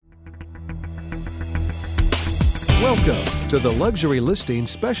Welcome to the Luxury Listing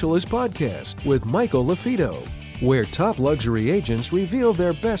Specialist Podcast with Michael LaFido, where top luxury agents reveal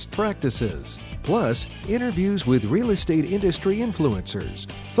their best practices, plus interviews with real estate industry influencers,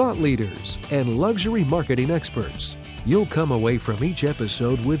 thought leaders, and luxury marketing experts. You'll come away from each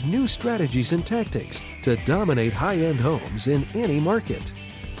episode with new strategies and tactics to dominate high-end homes in any market.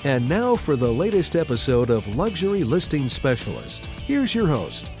 And now for the latest episode of Luxury Listing Specialist. Here's your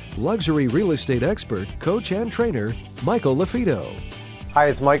host, luxury real estate expert, coach, and trainer, Michael LaFido. Hi,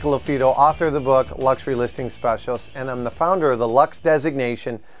 it's Michael LaFido, author of the book Luxury Listing Specialist, and I'm the founder of the Lux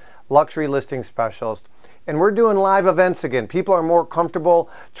Designation Luxury Listing Specialist. And we're doing live events again. People are more comfortable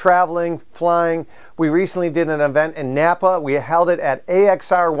traveling, flying. We recently did an event in Napa. We held it at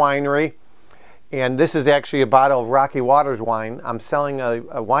AXR Winery. And this is actually a bottle of Rocky Waters wine. I'm selling a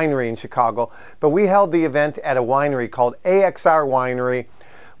winery in Chicago. But we held the event at a winery called AXR Winery.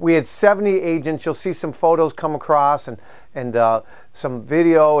 We had 70 agents. You'll see some photos come across and some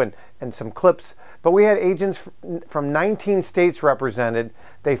video and some clips. But we had agents from 19 states represented.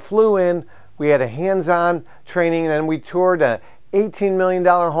 They flew in. We had a hands-on training, and then we toured a $18 million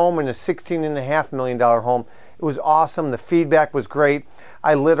home and a $16.5 million home. It was awesome. The feedback was great.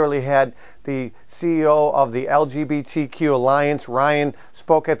 I literally had the CEO of the LGBTQ Alliance, Ryan,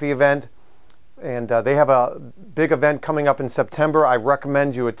 spoke at the event, and they have a big event coming up in September. I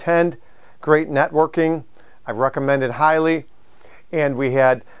recommend you attend. Great networking. I recommend it highly. And we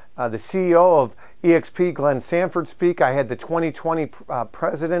had the CEO of EXP, Glenn Sanford, speak. I had the 2020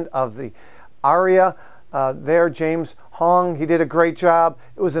 president of the ARIA there, James Hong. He did a great job.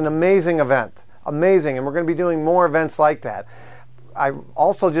 It was an amazing event. Amazing. And we're going to be doing more events like that. I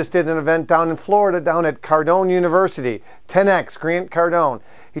also just did an event down in Florida, down at Cardone University, 10X, Grant Cardone.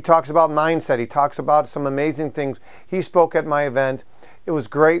 He talks about mindset. He talks about some amazing things. He spoke at my event. It was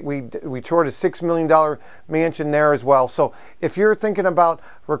great. We toured a $6 million mansion there as well. So if you're thinking about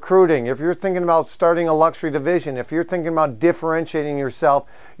recruiting, if you're thinking about starting a luxury division, if you're thinking about differentiating yourself,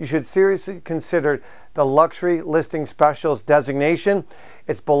 you should seriously consider the Luxury Listing Specialist designation.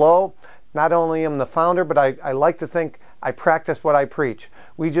 It's below. Not only am I the founder, but I like to think I practice what I preach.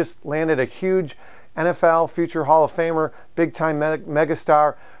 We just landed a huge NFL future Hall of Famer, big-time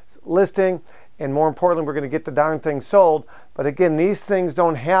megastar listing, and more importantly, we're going to get the darn thing sold. But again, these things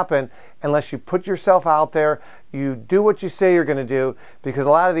don't happen unless you put yourself out there, you do what you say you're going to do, because a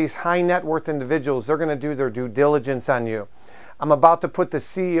lot of these high net worth individuals, they're going to do their due diligence on you. I'm about to put the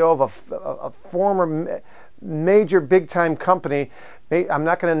CEO of a former major big-time company. I'm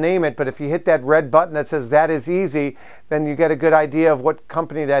not going to name it, but if you hit that red button that says that is easy, then you get a good idea of what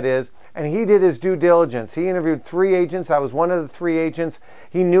company that is. And he did his due diligence. He interviewed 3 agents. I was one of the 3 agents.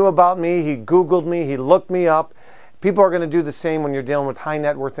 He knew about me. He Googled me. He looked me up. People are going to do the same when you're dealing with high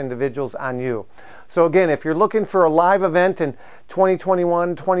net worth individuals on you. So again, if you're looking for a live event in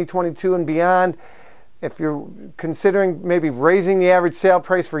 2021, 2022 and beyond, if you're considering maybe raising the average sale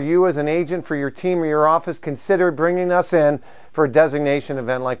price for you as an agent, for your team or your office, consider bringing us in for a designation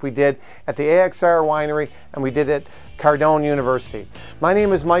event like we did at the AXR Winery and we did at Cardone University. My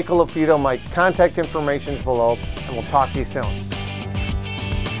name is Michael LaFido. My contact information is below, and we'll talk to you soon.